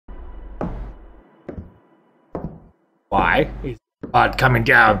Why? Is blood coming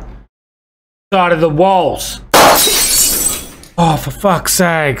down side of the walls? Oh, for fuck's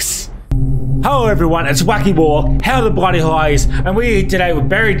sakes. Hello everyone, it's Wacky War, How the Bloody Highs, and we're here today with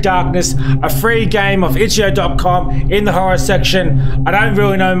Buried Darkness, a free game of itch.io.com in the horror section. I don't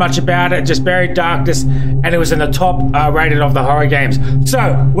really know much about it, just Buried Darkness, and it was in the top rated of the horror games.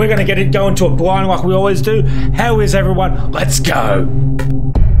 So, we're gonna go into it blind like we always do. How is everyone? Let's go!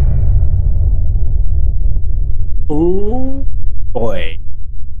 Ooh, boy.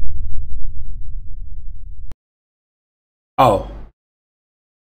 Oh,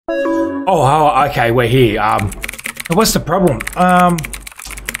 okay, we're here. What's the problem?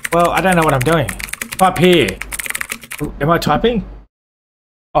 Well, I don't know what I'm doing. Type here. Am I typing?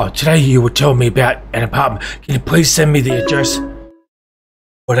 Oh, today you would tell me about an apartment. Can you please send me the address?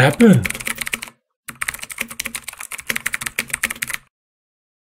 What happened?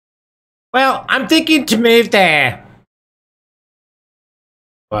 Well, I'm thinking to move there.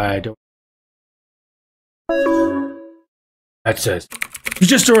 Why do that says you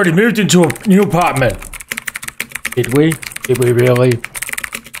just already moved into a new apartment. Did we? Did we really?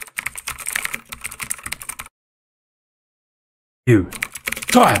 You.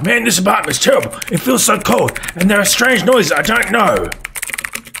 God, man, this apartment's terrible. It feels so cold, and there are strange noises I don't know.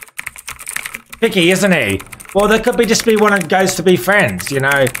 Picky, isn't he? Well, there could just be one of goes to be friends, you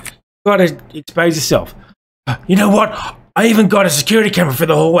know. Gotta expose yourself. You know what? I even got a security camera for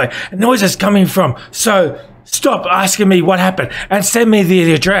the hallway, and noise is coming from. So stop asking me what happened and send me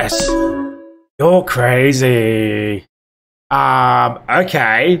the address. You're crazy.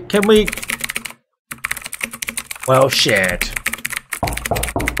 Okay. Can we? Well, shit.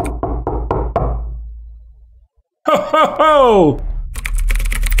 Ho ho ho!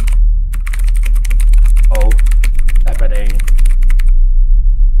 Oh, happening.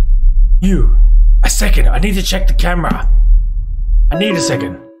 You. A second. I need to check the camera. I need a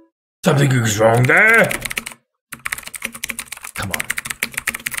second. Something is wrong there. Come on.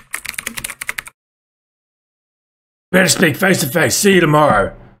 Better speak face to face. See you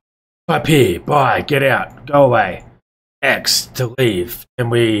tomorrow. Type here. Bye. Get out. Go away. X to leave.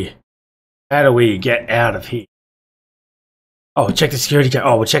 How do we get out of here? Oh, check the security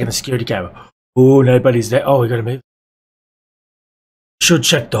camera. Oh, we're checking the security camera. Oh, nobody's there. Oh, we gotta move. Should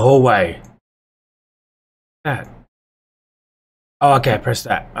check the hallway. That. Oh, okay, press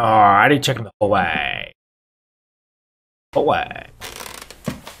that. Alrighty, checking the hallway. Hallway.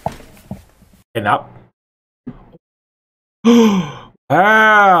 Getting up.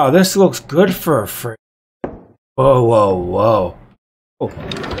 Wow, this looks good for a free. Whoa, whoa, whoa.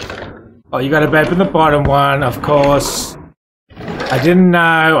 Oh, you gotta open the bottom one, of course. I didn't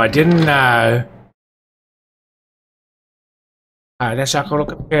know. Alright, let's have a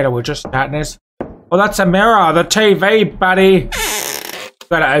look at Peter. We're just starting this. Well, that's a mirror, the TV, buddy.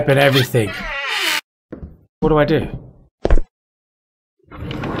 Gotta open everything. What do I do?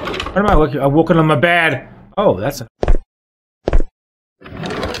 What am I looking? I'm walking on my bed. Oh, that's a.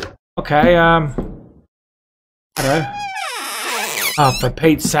 Okay, I don't know. Oh, for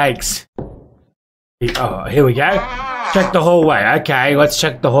Pete's sakes. Oh, here we go. Check the hallway. Okay, let's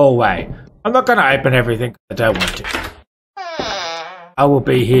check the hallway. I'm not gonna open everything. I don't want to. I will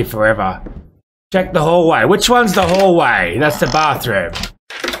be here forever. Check the hallway. Which one's the hallway? That's the bathroom.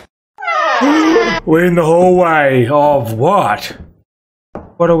 We're in the hallway of what?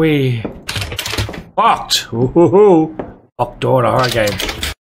 What are we? Locked. Ooh. Locked door in a horror game.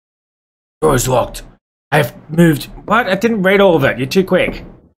 Door is locked. I've moved. What? I didn't read all of it. You're too quick.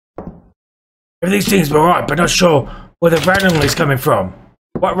 Everything seems alright, but not sure where the rattling is coming from.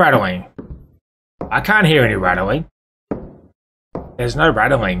 What rattling? I can't hear any rattling. There's no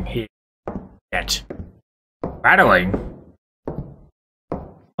rattling here yet. Rattling?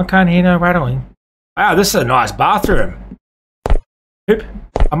 I can't hear no rattling. Wow, this is a nice bathroom. Poop.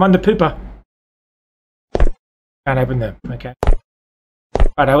 I'm on the pooper. Can't open them. Okay.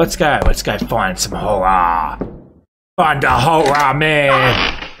 Alright, let's go. Let's go find some horror. Find a horror,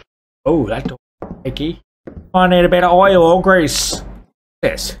 man. Oh, that door. Icky. I need a bit of oil or grease.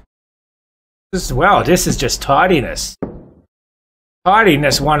 This is just tidiness.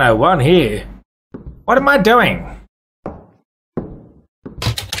 Tidiness 101 here. What am I doing?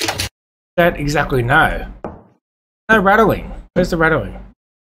 Don't exactly know. No rattling. Where's the rattling?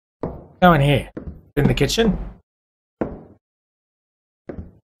 Go in here. In the kitchen?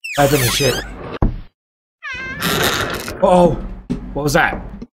 Open the shit. Uh-oh. What was that?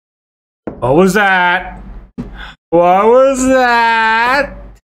 What was that? What was that?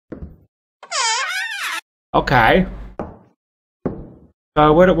 Okay.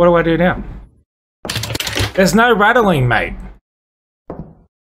 So what do I do now? There's no rattling, mate.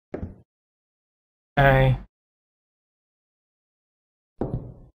 Okay.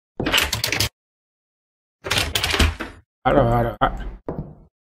 Alright.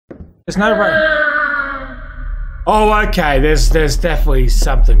 There's no rattling. Oh, okay. There's definitely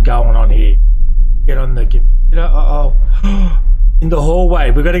something going on here. Get on the computer. Uh-oh. In the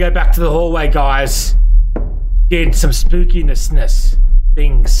hallway. We're gonna go back to the hallway, guys. Get some spookiness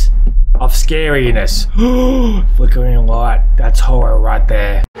things of scariness. Flickering light. That's horror right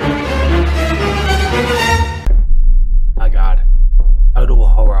there. My God. Total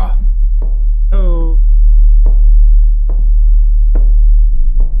horror. Oh.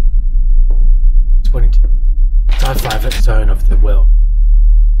 22. Sci-fi zone of the world.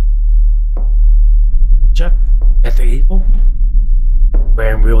 At the evil?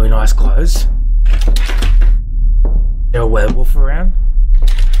 Wearing really nice clothes. There a werewolf around?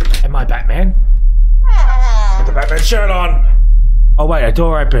 Am I Batman? Get the Batman shirt on! Oh wait, a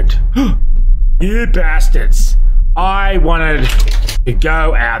door opened. You bastards! I wanted to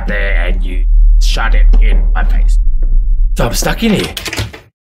go out there and you shut it in my face. So I'm stuck in here.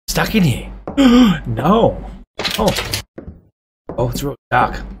 Stuck in here. No. Oh, it's real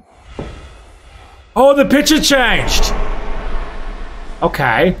dark. Oh, the picture changed!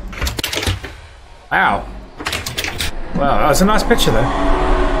 Okay. Wow. Wow, that was a nice picture though.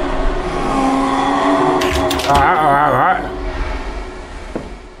 Alright.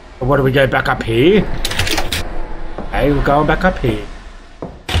 What do we go back up here? Okay, we're going back up here.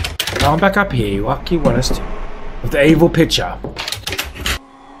 Going back up here. What do you want us to? With the evil picture.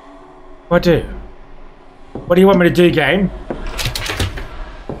 What do? What do you want me to do, game?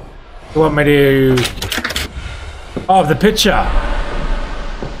 You want me to... Oh, the picture.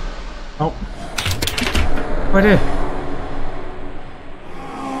 Oh. What do?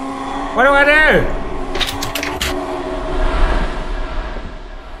 What do I do?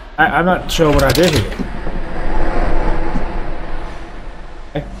 I'm not sure what I do here.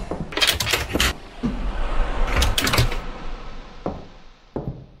 Okay.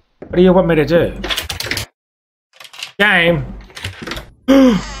 What do you want me to do? Game.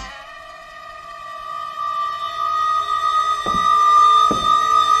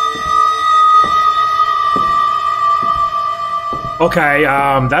 Okay,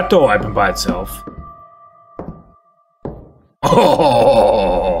 that door opened by itself.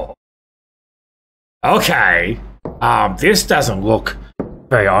 Oh, okay. This doesn't look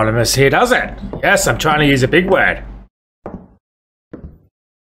very ominous here, does it? Yes, I'm trying to use a big word.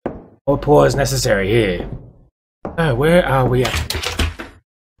 More pause necessary here. Oh, where are we at?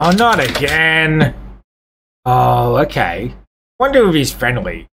 Oh, not again. Oh, okay. Wonder if he's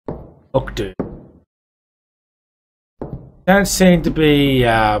friendly. Look, dude. Don't seem to be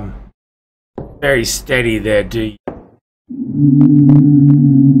very steady there, do you?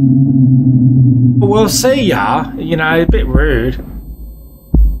 We'll see ya. You know, a bit rude.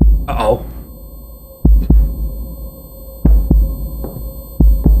 Uh-oh.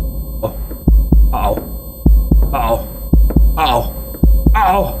 Uh-oh. Uh-oh. Uh-oh.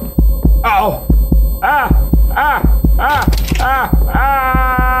 Uh-oh. Uh-oh. Ah! Ah! Ah! Ah!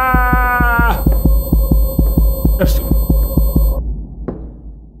 Ah! Just...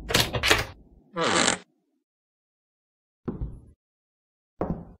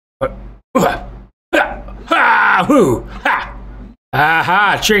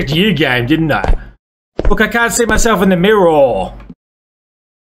 Aha! Tricked you, game, didn't I? Look, I can't see myself in the mirror.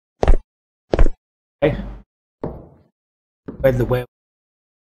 Okay. Where's the web?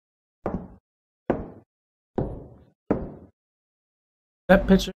 That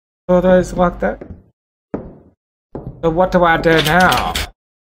picture, all those like that. So what do I do now?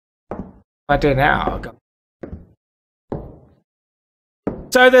 What do I do now?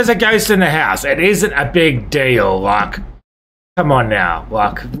 So there's a ghost in the house. It isn't a big deal. Like, come on now.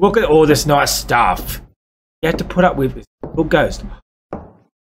 Like, look at all this nice stuff. You have to put up with this little ghost.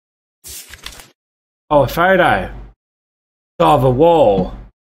 Oh, a photo of a wall.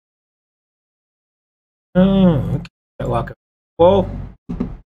 Okay. Like a wall.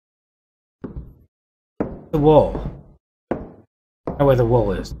 The wall. I know where the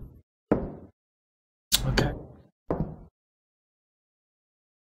wall is. Okay.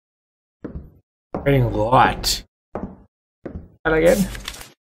 Getting light. That again?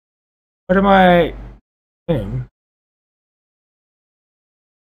 What am I doing?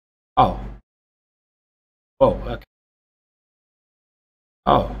 Oh. Oh, okay.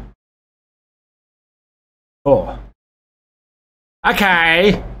 Oh. Oh.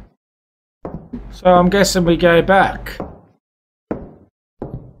 Okay. So I'm guessing we go back.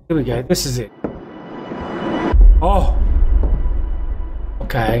 Here we go. This is it. Oh.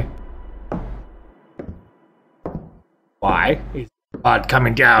 Okay. Why is blood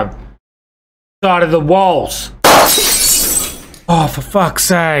coming down side of the walls? Oh, for fuck's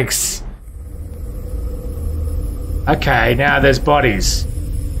sakes. Okay, now there's bodies.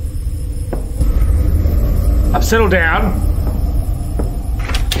 I've settled down.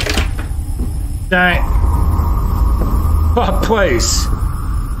 Don't. Oh, please.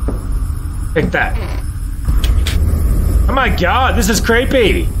 Take that. Oh my god, this is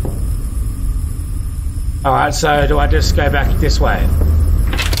creepy. Alright, so do I just go back this way?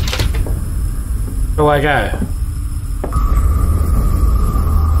 Where do I go?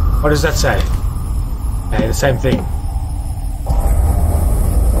 What does that say? Okay, the same thing.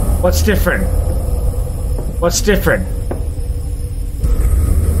 What's different? What's different?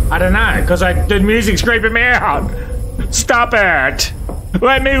 I don't know, because the music's creeping me out. Stop it!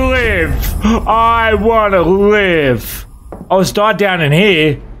 Let me live! I want to live! Oh, it's died down in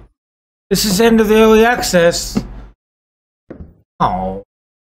here. This is the end of the early access. Oh.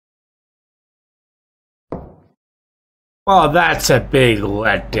 Well, that's a big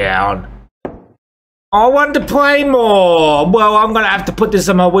letdown. I want to play more. Well, I'm going to have to put this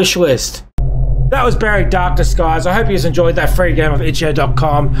on my wish list. That was Buried Darkness, guys. I hope you enjoyed that free game of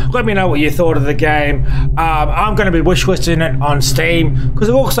itch.com. Let me know what you thought of the game. I'm going to be wishlisting it on Steam because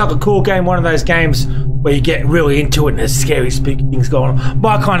it looks like a cool game. One of those games where you get really into it and there's scary, spooky things going on.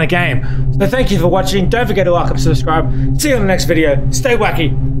 My kind of game. So thank you for watching. Don't forget to like and subscribe. See you in the next video. Stay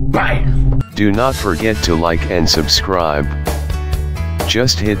wacky. Bye. Do not forget to like and subscribe.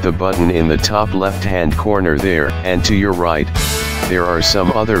 Just hit the button in the top left-hand corner there, and to your right, there are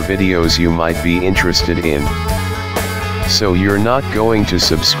some other videos you might be interested in. So you're not going to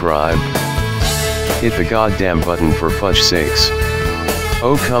subscribe? Hit the goddamn button for fudge sakes.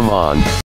 Oh come on.